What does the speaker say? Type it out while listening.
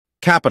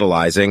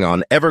Capitalizing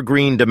on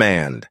Evergreen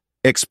Demand,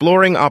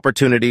 Exploring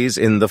Opportunities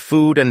in the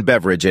Food and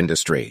Beverage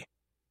Industry.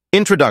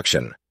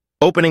 Introduction.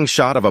 Opening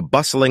shot of a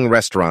bustling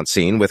restaurant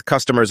scene with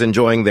customers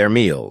enjoying their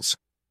meals.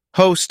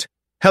 Host.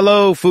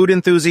 Hello, food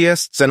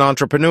enthusiasts and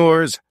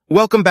entrepreneurs.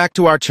 Welcome back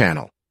to our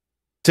channel.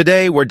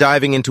 Today, we're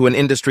diving into an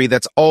industry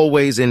that's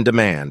always in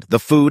demand, the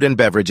food and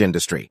beverage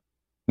industry.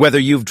 Whether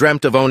you've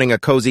dreamt of owning a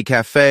cozy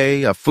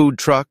cafe, a food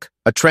truck,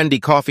 a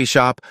trendy coffee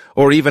shop,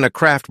 or even a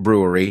craft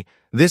brewery,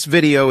 this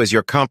video is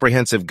your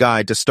comprehensive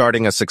guide to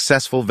starting a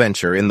successful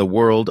venture in the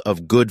world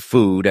of good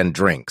food and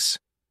drinks.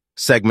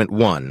 Segment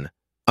 1.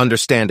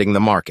 Understanding the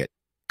market.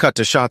 Cut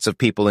to shots of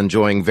people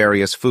enjoying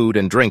various food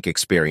and drink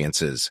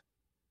experiences.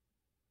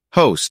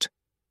 Host.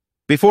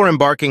 Before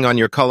embarking on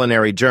your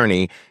culinary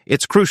journey,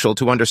 it's crucial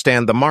to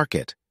understand the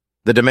market.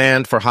 The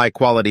demand for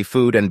high-quality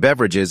food and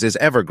beverages is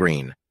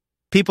evergreen.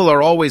 People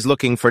are always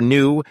looking for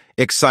new,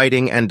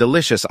 exciting, and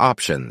delicious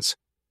options.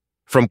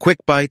 From quick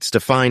bites to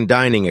fine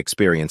dining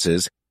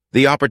experiences,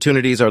 the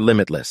opportunities are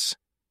limitless.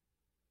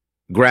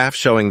 Graph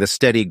showing the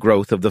steady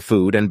growth of the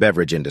food and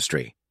beverage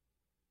industry.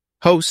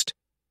 Host.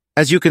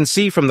 As you can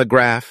see from the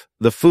graph,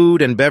 the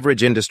food and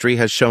beverage industry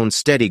has shown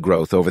steady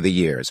growth over the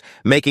years,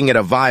 making it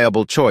a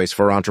viable choice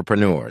for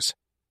entrepreneurs.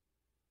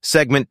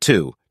 Segment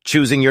 2.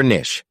 Choosing your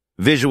niche.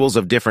 Visuals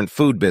of different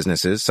food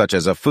businesses such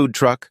as a food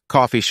truck,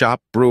 coffee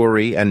shop,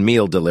 brewery, and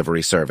meal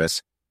delivery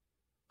service.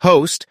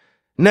 Host.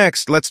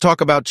 Next, let's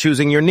talk about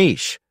choosing your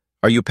niche.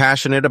 Are you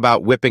passionate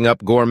about whipping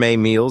up gourmet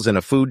meals in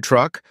a food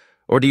truck?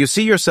 Or do you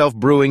see yourself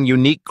brewing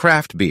unique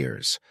craft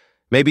beers?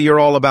 Maybe you're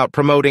all about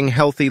promoting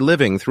healthy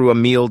living through a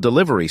meal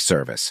delivery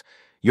service.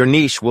 Your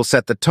niche will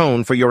set the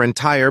tone for your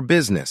entire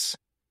business.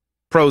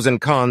 Pros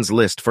and cons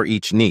list for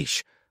each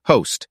niche.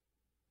 Host.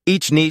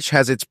 Each niche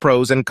has its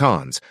pros and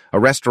cons. A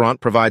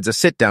restaurant provides a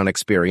sit-down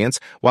experience,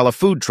 while a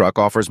food truck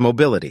offers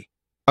mobility.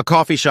 A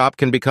coffee shop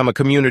can become a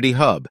community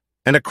hub,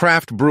 and a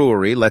craft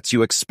brewery lets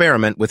you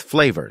experiment with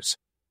flavors.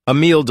 A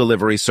meal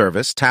delivery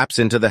service taps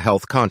into the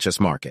health-conscious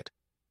market.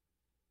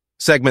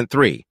 Segment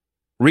 3.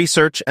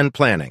 Research and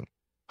planning.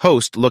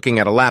 Host looking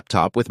at a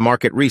laptop with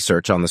market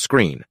research on the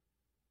screen.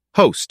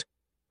 Host.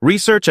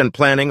 Research and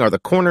planning are the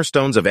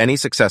cornerstones of any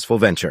successful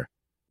venture.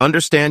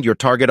 Understand your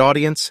target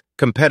audience,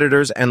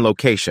 competitors, and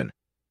location.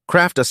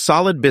 Craft a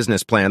solid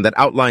business plan that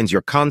outlines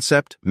your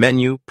concept,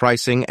 menu,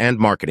 pricing, and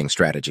marketing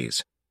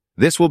strategies.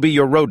 This will be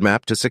your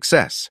roadmap to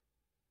success.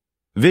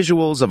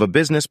 Visuals of a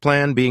business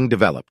plan being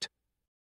developed.